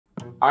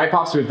All right,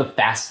 Pops, we have the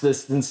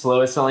fastest and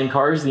slowest selling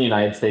cars in the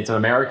United States of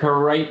America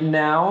right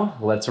now.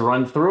 Let's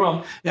run through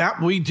them.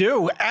 Yeah, we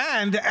do.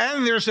 And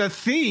there's a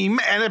theme,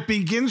 and it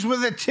begins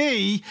with a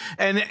T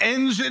and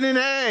ends in an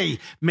A.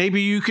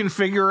 Maybe you can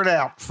figure it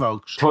out,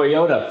 folks.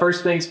 Toyota,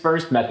 first things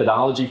first,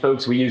 methodology,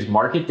 folks. We use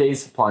market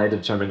days supply to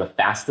determine the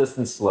fastest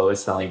and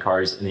slowest selling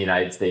cars in the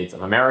United States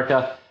of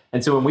America.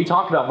 And so when we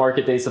talk about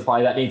market day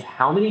supply, that means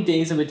how many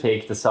days it would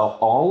take to sell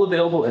all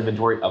available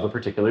inventory of a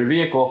particular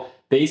vehicle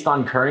based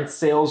on current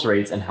sales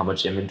rates and how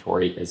much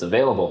inventory is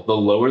available. The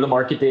lower the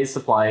market days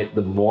supply,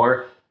 the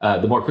more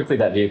quickly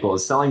that vehicle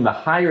is selling. The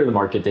higher the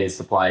market days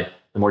supply,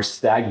 the more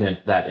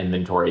stagnant that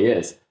inventory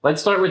is.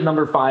 Let's start with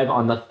number 5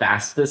 on the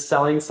fastest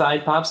selling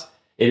side, Pops.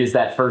 It is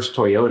that first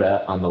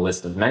Toyota on the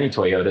list of many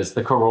Toyotas,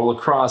 the Corolla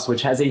Cross,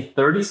 which has a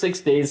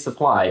 36 days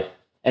supply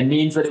and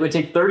means that it would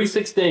take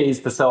 36 days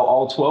to sell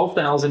all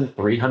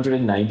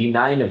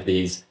 12,399 of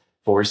these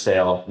for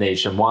sale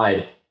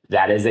nationwide.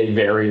 That is a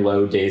very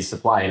low days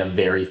supply in a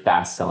very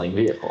fast selling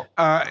vehicle.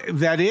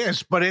 That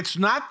is, but it's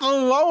not the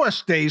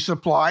lowest day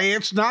supply.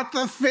 It's not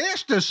the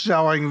fastest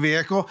selling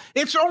vehicle.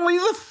 It's only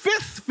the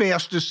 5th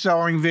fastest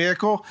selling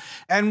vehicle.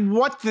 And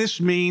what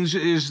this means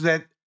is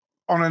that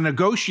on a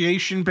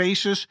negotiation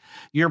basis,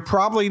 you're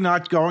probably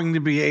not going to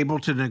be able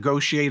to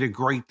negotiate a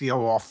great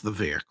deal off the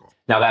vehicle.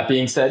 Now, that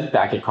being said,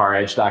 back at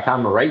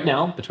CarEdge.com right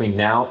now, between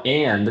now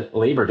and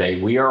Labor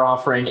Day, we are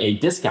offering a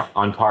discount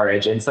on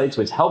CarEdge Insights,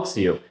 which helps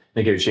you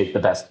negotiate the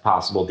best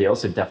possible deal.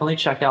 So definitely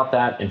check out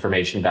that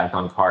information back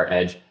on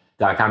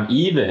CarEdge.com.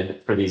 Even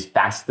for these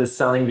fastest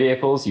selling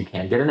vehicles, you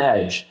can get an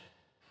edge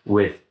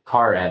with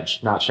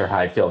CarEdge. Not sure how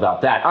I feel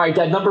about that. All right,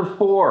 Dad, number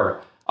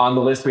 4 on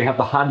the list, we have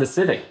the Honda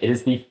Civic. It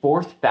is the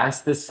 4th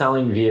fastest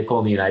selling vehicle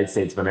in the United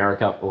States of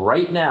America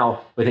right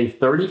now with a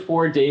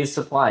 34 days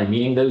supply,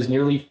 meaning those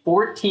nearly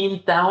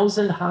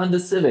 14,000 Honda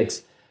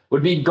Civics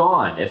would be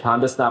gone if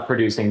Honda stopped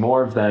producing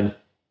more of them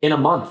in a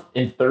month,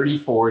 in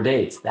 34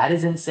 days. That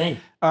is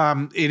insane.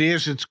 It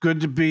is. It's good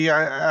to be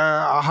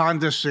a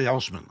Honda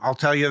salesman. I'll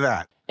tell you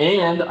that.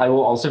 And I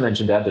will also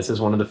mention, Dad, this is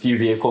one of the few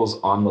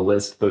vehicles on the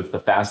list, both the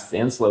fastest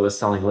and slowest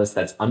selling list,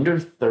 that's under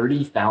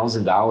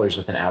 $30,000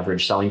 with an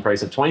average selling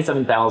price of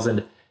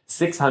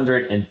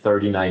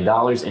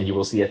 $27,639. And you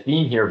will see a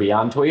theme here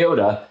beyond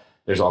Toyota.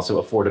 There's also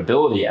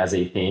affordability as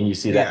a theme. You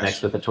see that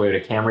next with the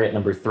Toyota Camry at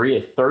number 3,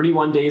 a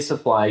 31-day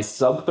supply,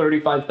 sub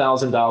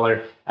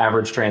 $35,000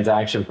 average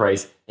transaction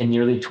price, and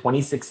nearly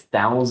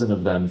 26,000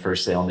 of them for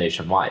sale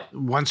nationwide.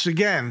 Once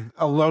again,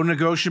 a low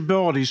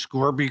negotiability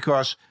score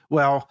because,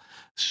 well,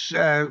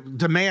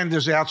 demand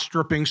is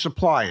outstripping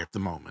supply at the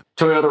moment.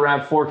 Toyota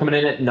RAV4 coming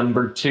in at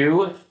number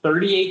 2,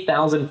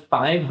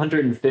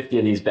 38,550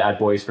 of these bad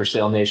boys for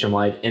sale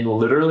nationwide. And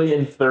literally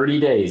in 30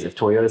 days, if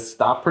Toyota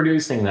stopped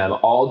producing them,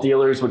 all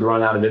dealers would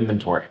run out of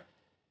inventory.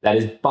 That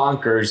is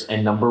bonkers.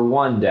 And number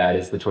 1, Dad,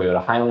 is the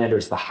Toyota Highlander.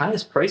 It's the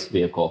highest priced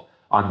vehicle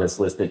on this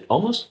list at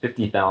almost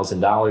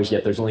 $50,000,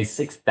 yet there's only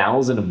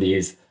 6,000 of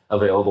these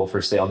available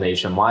for sale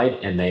nationwide,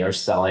 and they are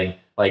selling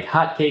like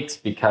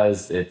hotcakes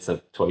because it's a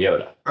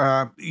Toyota.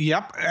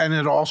 Yep, and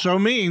it also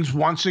means,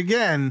 once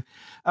again,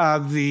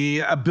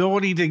 the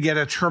ability to get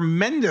a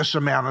tremendous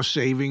amount of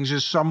savings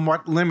is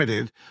somewhat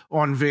limited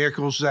on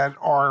vehicles that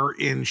are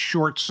in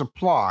short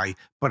supply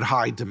but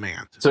high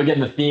demand. So again,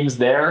 the themes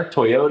there,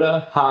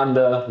 Toyota,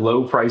 Honda,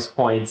 low price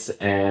points,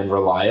 and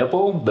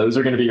reliable. Those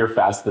are going to be your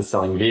fastest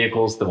selling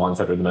vehicles, the ones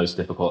that are the most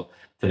difficult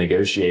to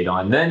negotiate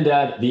on. Then,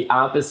 Dad, the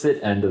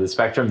opposite end of the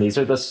spectrum, these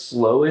are the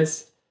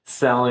slowest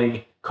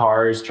selling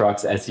cars,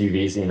 trucks,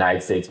 SUVs in the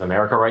United States of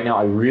America right now.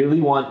 I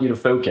really want you to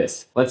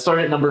focus. Let's start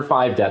at number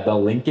 5, Dad. The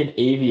Lincoln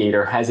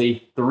Aviator has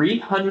a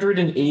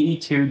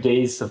 382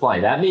 days supply.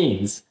 That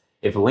means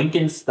if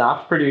Lincoln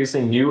stopped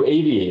producing new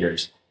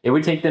Aviators, it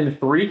would take them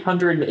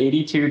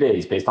 382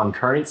 days based on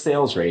current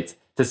sales rates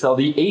to sell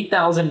the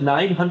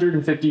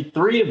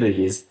 8,953 of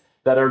these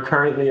that are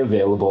currently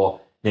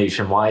available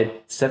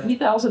nationwide.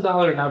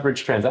 $70,000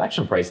 average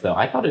transaction price, though.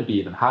 I thought it'd be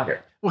even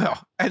higher.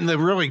 Well, and the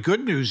really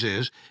good news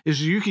is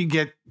you can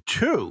get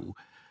 2,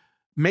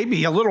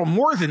 maybe a little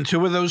more than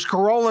 2 of those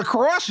Corolla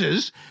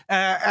Crosses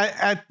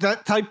at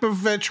that type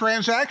of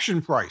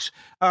transaction price.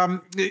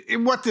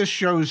 What this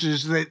shows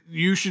is that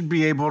you should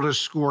be able to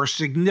score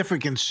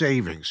significant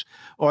savings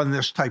on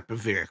this type of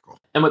vehicle.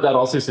 And what that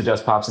also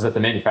suggests, Pops, is that the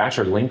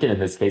manufacturer, Lincoln in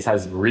this case,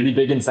 has really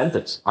big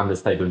incentives on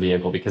this type of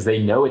vehicle because they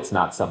know it's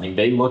not selling.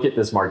 They look at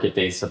this market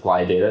day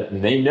supply data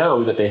and they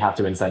know that they have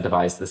to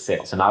incentivize the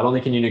sale. So not only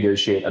can you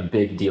negotiate a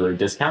big dealer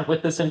discount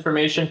with this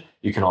information,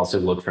 you can also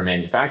look for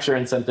manufacturer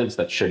incentives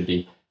that should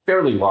be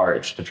fairly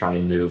large to try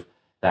and move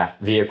that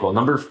vehicle.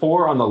 Number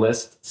 4 on the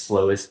list,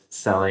 slowest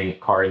selling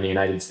car in the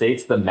United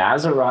States, the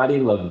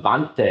Maserati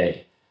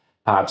Levante.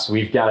 Pops,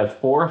 we've got a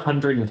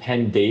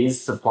 410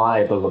 days supply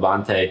of the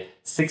Levante,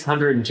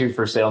 602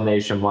 for sale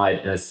nationwide,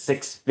 and a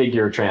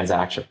 6-figure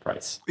transaction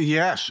price.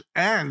 Yes,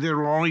 and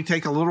it'll only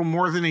take a little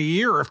more than a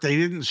year if they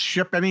didn't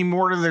ship any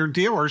more to their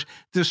dealers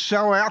to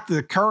sell out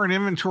the current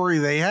inventory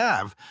they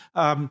have.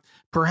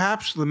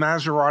 Perhaps the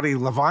Maserati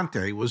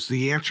Levante was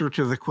the answer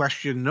to the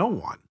question no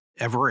one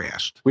ever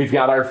asked. We've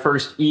got our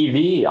first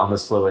EV on the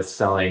slowest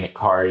selling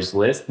cars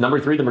list. Number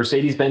 3, the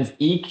Mercedes-Benz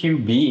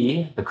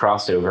EQB, the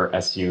crossover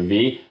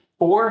SUV.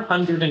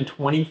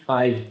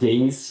 425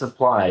 days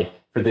supply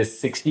for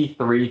this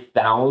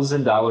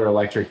 $63,000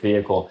 electric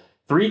vehicle.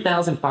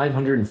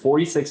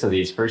 3,546 of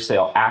these for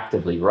sale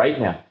actively right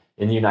now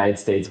in the United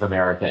States of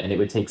America, and it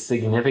would take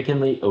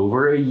significantly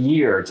over a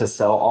year to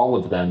sell all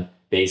of them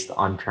based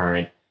on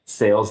current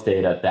sales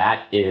data.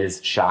 That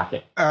is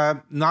shocking.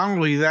 Not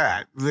only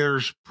that,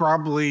 there's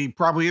probably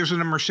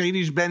isn't a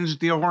Mercedes-Benz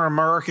dealer in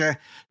America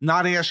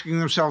not asking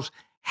themselves,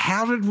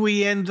 how did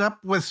we end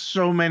up with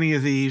so many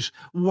of these?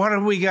 What do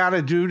we got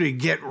to do to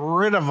get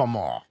rid of them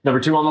all? Number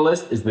 2 on the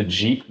list is the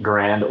Jeep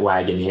Grand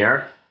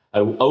Wagoneer.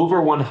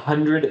 Over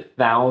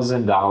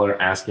 $100,000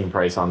 asking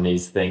price on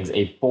these things,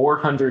 a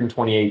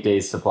 428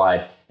 days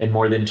supply, and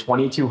more than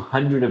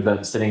 2,200 of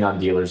them sitting on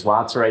dealers'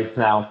 lots right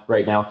now.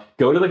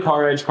 Go to the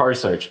CarEdge car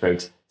search,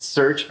 folks.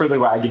 Search for the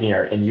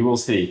Wagoneer, and you will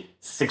see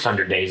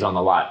 600 days on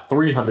the lot,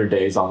 300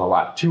 days on the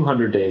lot,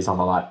 200 days on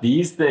the lot.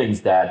 These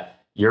things that,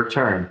 your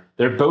term,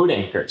 they're boat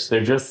anchors.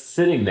 They're just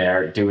sitting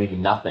there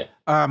doing nothing.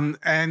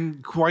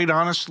 And quite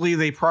honestly,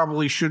 they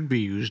probably should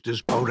be used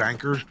as boat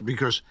anchors,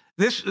 because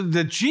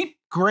the Jeep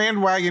Grand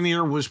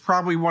Wagoneer was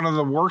probably one of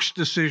the worst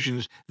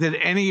decisions that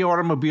any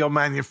automobile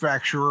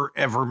manufacturer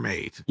ever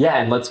made. Yeah,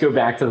 and let's go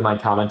back to my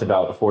comment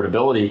about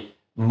affordability.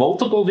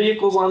 Multiple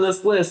vehicles on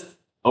this list,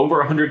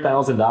 over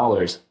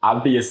 $100,000.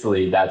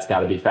 Obviously, that's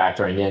got to be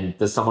factoring in.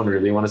 Does someone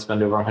really want to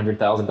spend over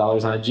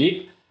 $100,000 on a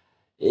Jeep?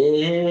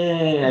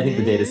 I think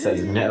the data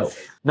says no.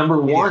 Number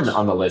 1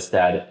 on the list,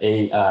 Dad,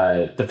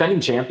 a defending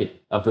champion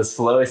of the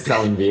slowest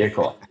selling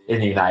vehicle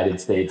in the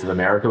United States of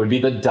America would be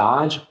the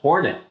Dodge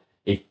Hornet.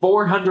 A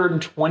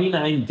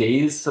 429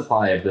 days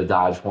supply of the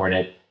Dodge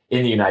Hornet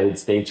in the United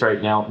States right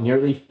now,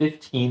 nearly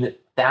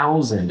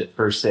 15,000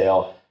 for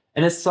sale,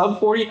 and a sub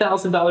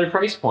 $40,000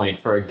 price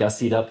point for a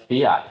gussied up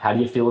Fiat. How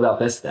do you feel about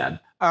this, Dad?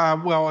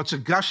 Well, it's a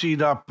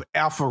gussied up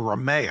Alfa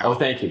Romeo. Oh,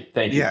 thank you.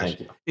 Thank you.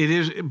 It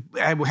is.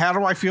 How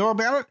do I feel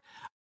about it?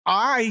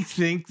 I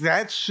think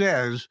that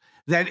says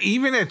that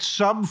even at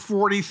sub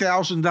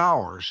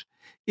 $40,000,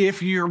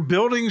 if you're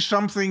building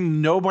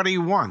something nobody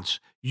wants,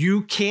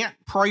 you can't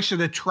price it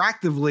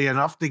attractively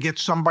enough to get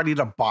somebody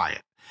to buy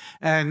it.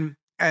 And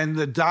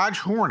the Dodge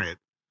Hornet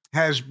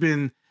has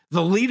been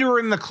the leader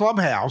in the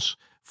clubhouse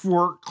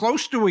for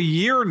close to a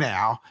year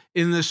now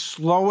in the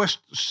slowest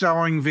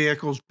selling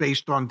vehicles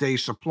based on day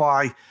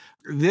supply.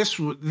 This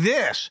was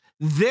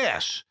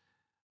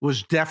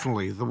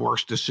definitely the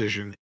worst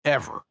decision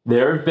ever.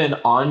 There have been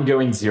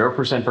ongoing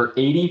 0% for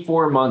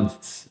 84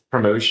 months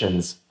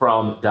promotions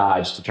from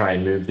Dodge to try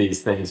and move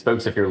these things.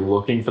 Folks, if you're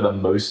looking for the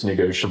most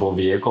negotiable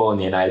vehicle in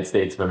the United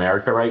States of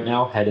America right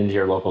now, head into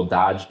your local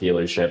Dodge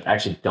dealership.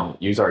 Actually,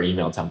 don't use our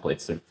email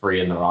templates. They're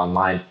free and they're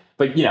online.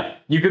 But,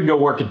 you could go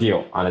work a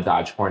deal on a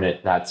Dodge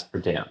Hornet. That's for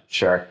damn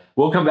sure.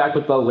 We'll come back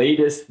with the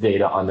latest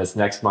data on this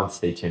next month.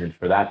 Stay tuned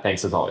for that.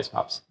 Thanks as always,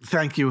 Pops.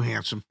 Thank you,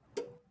 handsome.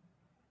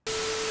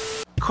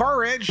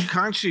 CarEdge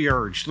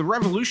Concierge, the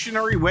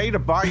revolutionary way to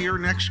buy your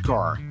next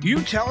car.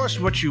 You tell us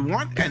what you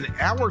want, and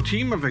our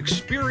team of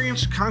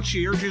experienced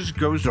concierges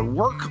goes to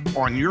work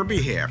on your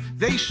behalf.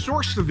 They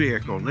source the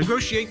vehicle,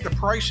 negotiate the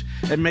price,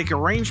 and make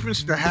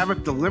arrangements to have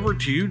it delivered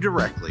to you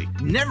directly.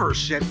 Never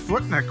set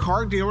foot in a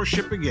car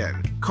dealership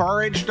again.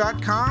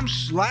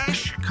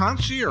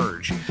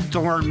 CarEdge.com/concierge to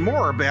learn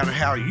more about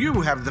how you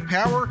have the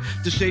power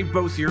to save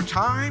both your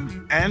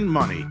time and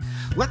money.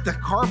 Let the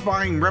car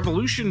buying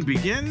revolution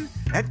begin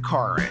at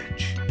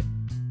CarEdge.